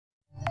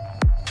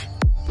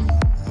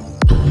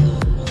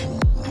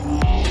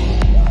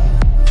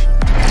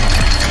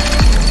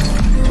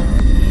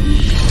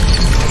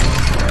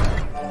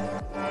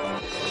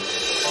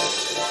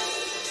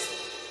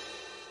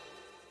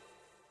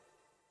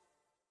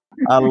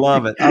I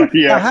love it.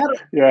 Yeah.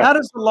 How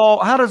does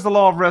the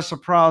law of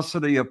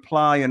reciprocity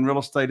apply in real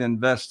estate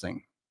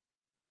investing?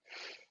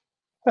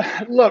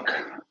 Look,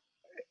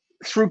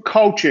 through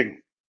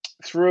coaching,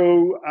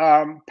 through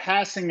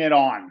passing it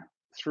on,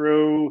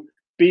 through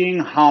being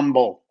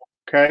humble.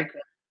 Okay.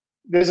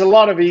 There's a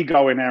lot of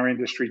ego in our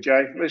industry,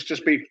 Jay. Let's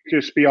just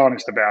be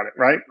honest about it,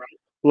 right?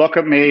 Look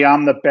at me,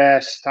 I'm the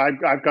best.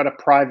 I've got a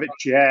private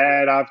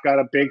jet, I've got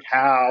a big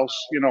house,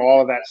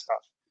 all of that stuff.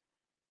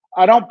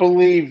 I don't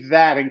believe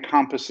that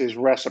encompasses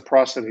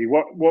reciprocity.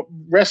 What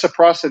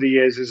reciprocity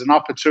is an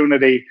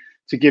opportunity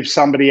to give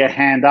somebody a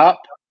hand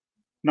up,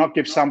 not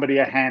give somebody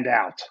a hand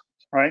out,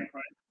 right?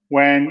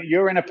 When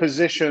you're in a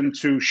position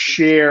to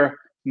share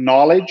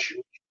knowledge,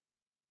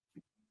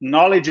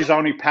 knowledge is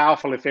only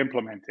powerful if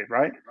implemented,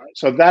 right?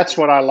 So that's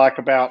what I like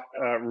about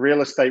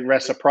real estate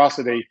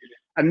reciprocity.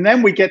 And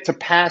then we get to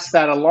pass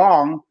that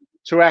along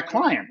to our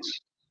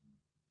clients,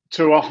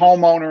 to a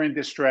homeowner in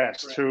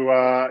distress, to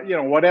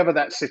whatever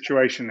that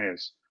situation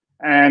is.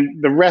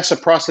 And the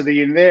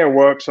reciprocity in there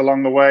works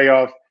along the way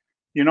of,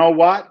 you know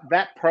what,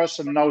 that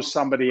person knows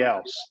somebody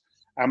else,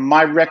 and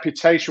my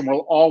reputation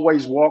will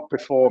always walk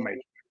before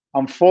me.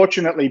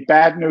 Unfortunately,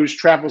 bad news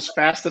travels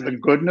faster than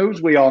good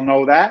news. We all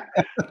know that.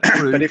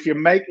 But if you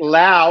make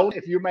loud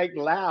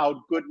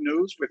good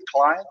news with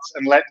clients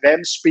and let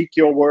them speak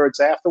your words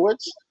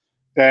afterwards,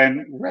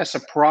 then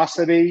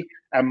reciprocity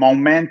and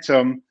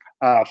momentum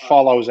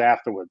follows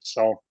afterwards.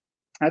 So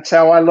that's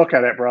how I look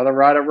at it, brother.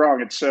 Right or wrong,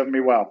 it served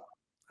me well.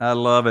 I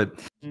love it.